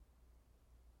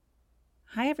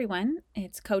Hi, everyone.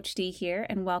 It's Coach D here,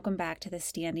 and welcome back to the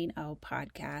Standing O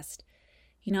podcast.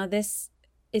 This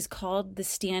is called the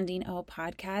Standing O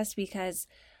podcast because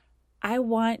I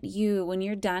want you, when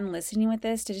you're done listening with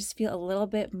this, to just feel a little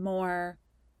bit more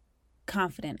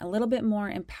confident, a little bit more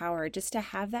empowered, just to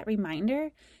have that reminder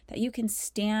that you can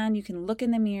stand, you can look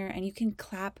in the mirror, and you can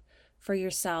clap for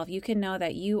yourself. You can know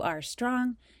that you are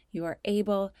strong, you are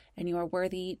able, and you are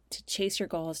worthy to chase your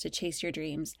goals, to chase your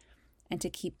dreams, and to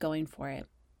keep going for it.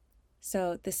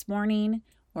 So this morning,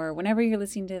 or whenever you're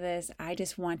listening to this, I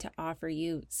just want to offer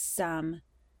you some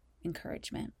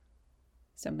encouragement.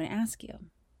 So I'm going to ask you,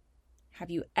 have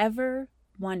you ever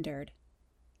wondered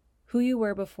who you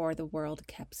were before the world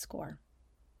kept score?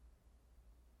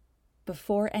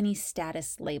 Before any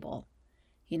status label,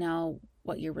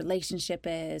 what your relationship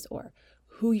is, or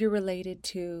who you're related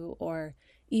to, or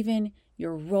even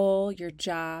your role, your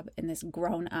job in this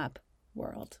grown-up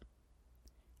world.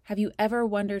 Have you ever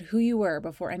wondered who you were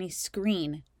before any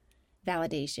screen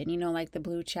validation, like the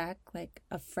blue check, like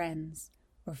of friends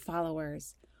or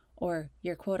followers, or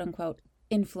your quote-unquote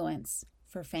influence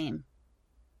for fame?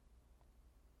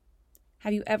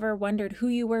 Have you ever wondered who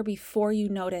you were before you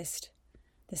noticed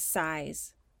the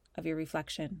size of your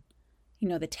reflection?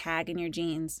 The tag in your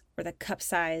jeans, or the cup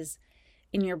size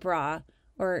in your bra,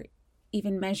 or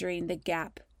even measuring the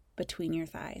gap between your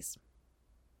thighs?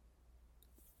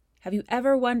 Have you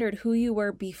ever wondered who you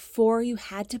were before you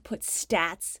had to put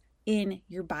stats in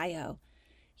your bio?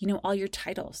 All your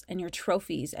titles and your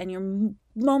trophies and your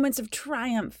moments of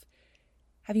triumph.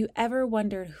 Have you ever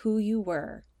wondered who you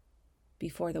were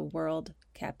before the world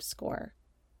kept score,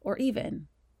 or even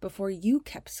before you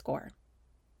kept score?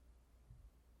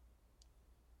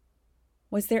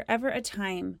 Was there ever a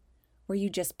time where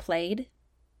you just played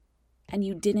and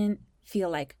you didn't feel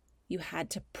like you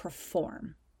had to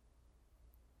perform?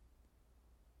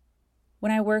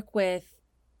 When I work with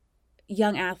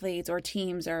young athletes or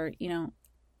teams, or,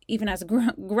 even as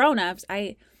grown-ups,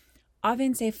 I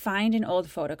often say, find an old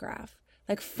photograph.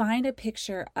 Like, find a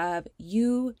picture of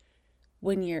you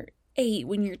when you're 8,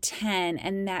 when you're 10,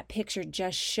 and that picture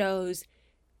just shows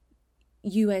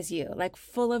you as you, like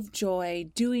full of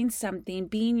joy, doing something,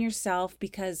 being yourself,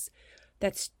 because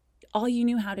that's all you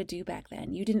knew how to do back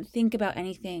then. You didn't think about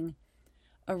anything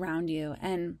around you.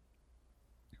 And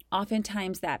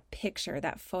oftentimes that picture,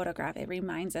 that photograph, it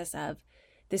reminds us of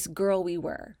this girl we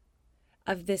were,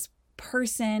 of this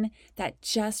person that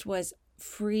just was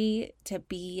free to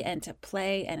be and to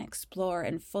play and explore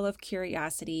and full of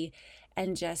curiosity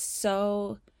and just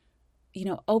so,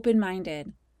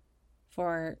 open-minded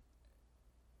for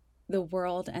the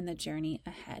world and the journey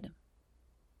ahead.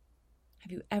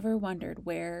 Have you ever wondered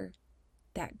where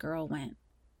that girl went?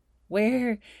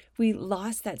 Where we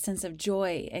lost that sense of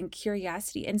joy and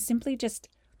curiosity and simply just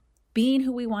being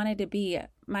who we wanted to be?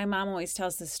 My mom always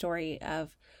tells the story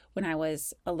of when I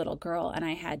was a little girl and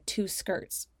I had 2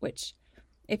 skirts, which,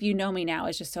 if you know me now,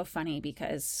 is just so funny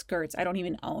because skirts, I don't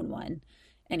even own one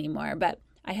anymore, but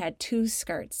I had 2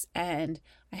 skirts, and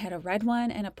I had a red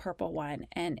one and a purple one.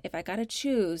 And if I got to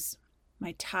choose,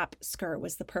 my top skirt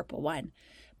was the purple one.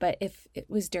 But if it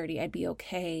was dirty, I'd be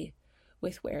okay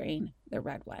with wearing the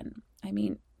red one. I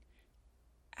mean,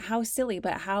 how silly,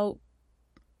 but how,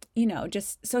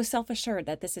 just so self-assured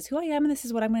that this is who I am and this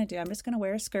is what I'm going to do. I'm just going to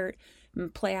wear a skirt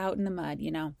and play out in the mud,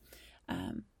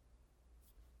 And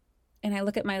I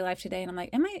look at my life today and I'm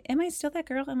like, am I still that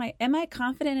girl? Am I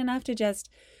confident enough to just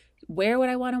wear what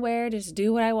I want to wear, just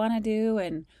do what I want to do?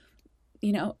 And,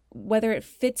 whether it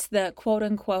fits the quote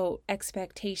unquote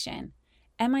expectation,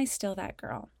 am I still that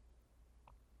girl?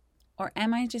 Or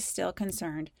am I just still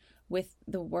concerned with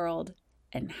the world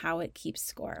and how it keeps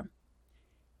score?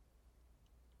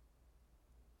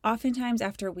 Oftentimes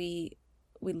after we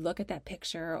look at that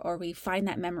picture or we find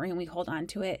that memory and we hold on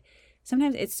to it,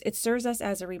 sometimes it serves us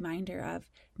as a reminder of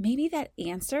maybe that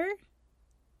answer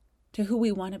to who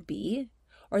we want to be,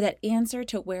 or that answer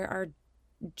to where our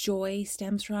joy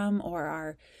stems from,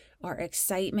 or our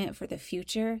excitement for the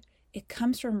future. It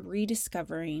comes from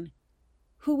rediscovering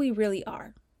who we really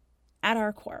are at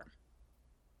our core.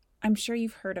 I'm sure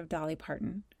you've heard of Dolly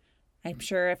Parton. I'm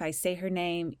sure if I say her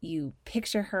name, you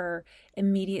picture her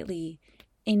immediately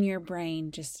in your brain,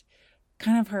 just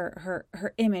kind of her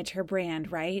image, her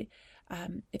brand, right?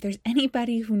 If there's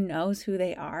anybody who knows who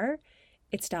they are,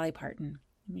 it's Dolly Parton.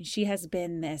 I mean, she has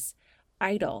been this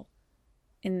idol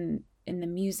in the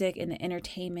music, in the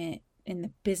entertainment, in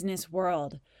the business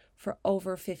world for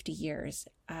over 50 years.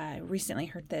 I recently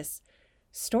heard this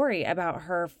story about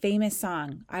her famous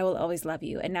song, I Will Always Love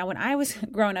You. And now when I was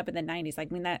growing up in the 90s,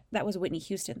 that was Whitney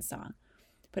Houston's song.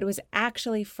 But it was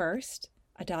actually first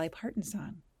a Dolly Parton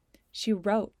song. She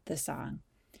wrote the song.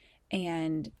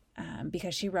 And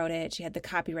because she wrote it, she had the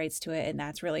copyrights to it. And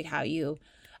that's really how you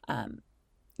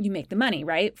make the money,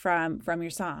 right? From your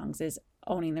songs, is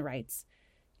owning the rights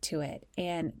to it.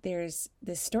 And there's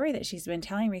this story that she's been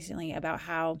telling recently about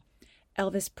how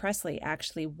Elvis Presley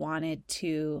actually wanted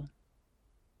to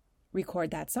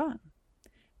record that song.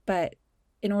 But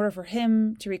in order for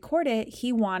him to record it,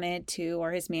 he wanted to,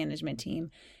 or his management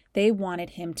team, they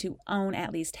wanted him to own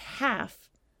at least half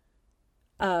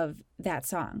of that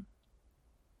song.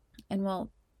 And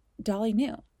well, Dolly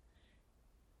knew.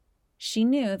 She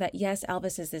knew that, yes,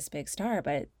 Elvis is this big star,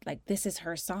 but like, this is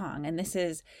her song. And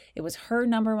it was her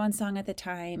number one song at the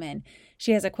time. And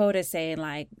she has a quote as saying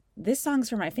like, this song's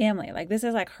for my family. Like, this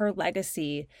is like her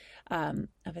legacy of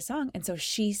a song. And so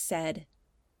she said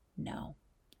no.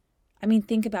 I mean,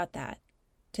 think about that.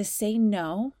 To say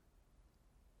no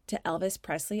to Elvis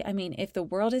Presley. I mean, if the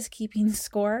world is keeping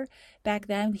score back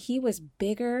then, he was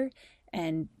bigger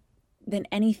than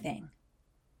anything.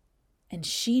 And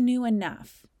she knew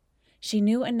enough. She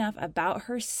knew enough about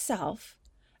herself,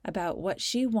 about what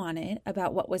she wanted,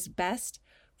 about what was best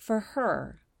for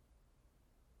her,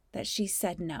 that she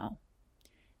said no.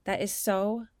 That is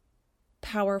so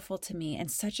powerful to me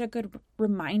and such a good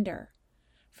reminder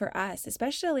for us,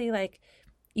 especially like,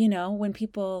 when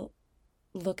people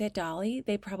look at Dolly,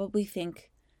 they probably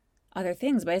think other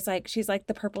things, but it's like, she's like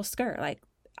the purple skirt. Like,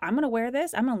 I'm going to wear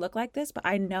this, I'm going to look like this, but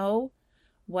I know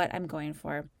what I'm going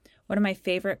for. One of my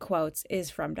favorite quotes is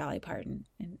from Dolly Parton.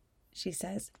 And she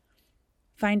says,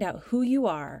 find out who you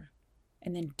are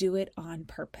and then do it on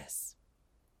purpose.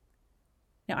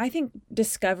 Now, I think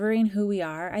discovering who we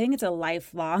are, I think it's a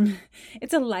lifelong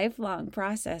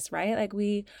process, right? Like,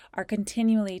 we are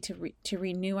continually to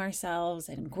renew ourselves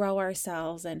and grow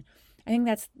ourselves. And I think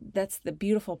that's the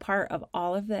beautiful part of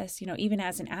all of this. Even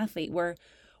as an athlete, we're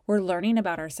learning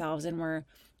about ourselves, and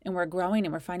we're growing,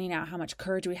 and we're finding out how much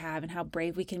courage we have and how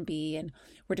brave we can be. And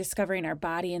we're discovering our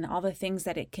body and all the things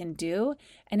that it can do.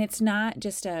 And it's not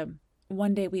just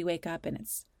one day we wake up and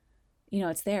it's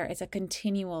there. It's a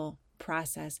continual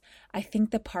process. I think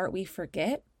the part we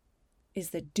forget is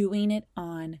the doing it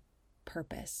on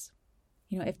purpose.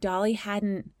 If Dolly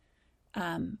hadn't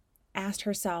asked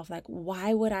herself, like,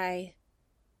 why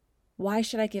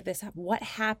should I give this up? What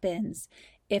happens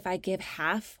if I give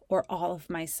half or all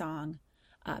of my song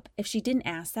up? If she didn't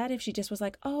ask that, if she just was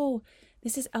like, oh,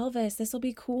 this is Elvis, this will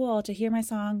be cool to hear my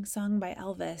song sung by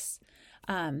Elvis,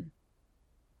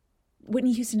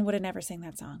 Whitney Houston would have never sang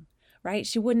that song, right?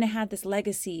 She wouldn't have had this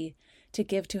legacy to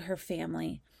give to her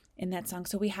family in that song.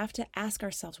 So we have to ask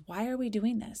ourselves, why are we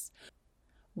doing this?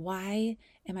 Why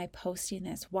am I posting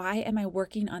this? Why am I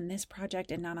working on this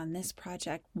project and not on this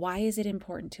project? Why is it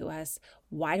important to us?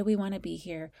 Why do we want to be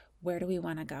here? Where do we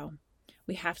want to go?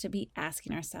 We have to be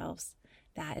asking ourselves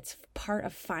that. It's part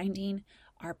of finding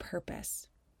our purpose.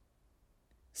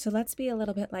 So let's be a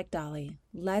little bit like Dolly.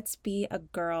 Let's be a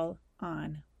girl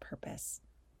on purpose.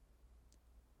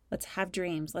 Let's have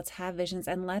dreams, let's have visions,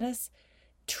 and let us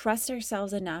trust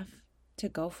ourselves enough to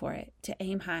go for it, to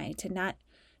aim high, to not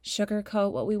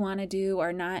sugarcoat what we want to do,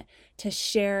 or not to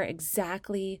share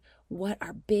exactly what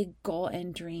our big goal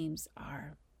and dreams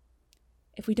are.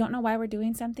 If we don't know why we're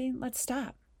doing something, let's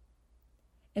stop.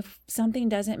 If something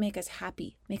doesn't make us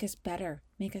happy, make us better,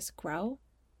 make us grow,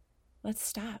 let's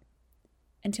stop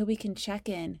until we can check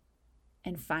in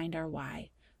and find our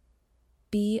why.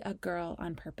 Be a girl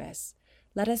on purpose.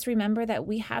 Let us remember that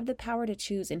we have the power to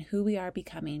choose in who we are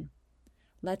becoming.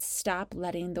 Let's stop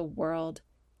letting the world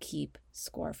keep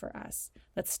score for us.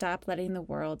 Let's stop letting the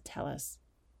world tell us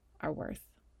our worth.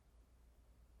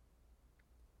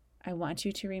 I want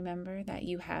you to remember that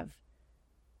you have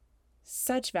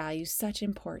such value, such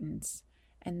importance,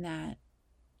 and that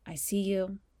I see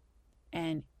you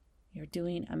and you're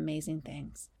doing amazing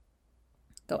things.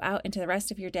 Go out into the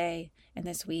rest of your day and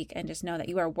this week and just know that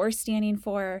you are worth standing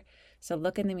for. So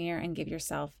look in the mirror and give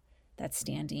yourself that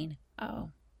standing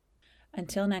O.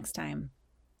 Until next time,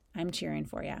 I'm cheering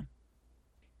for you.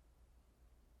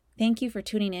 Thank you for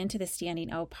tuning in to the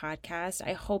Standing O podcast.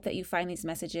 I hope that you find these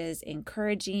messages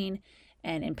encouraging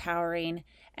and empowering.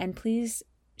 And please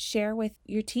share with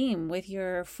your team, with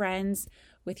your friends,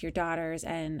 with your daughters.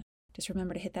 And just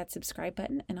remember to hit that subscribe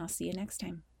button, and I'll see you next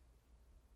time.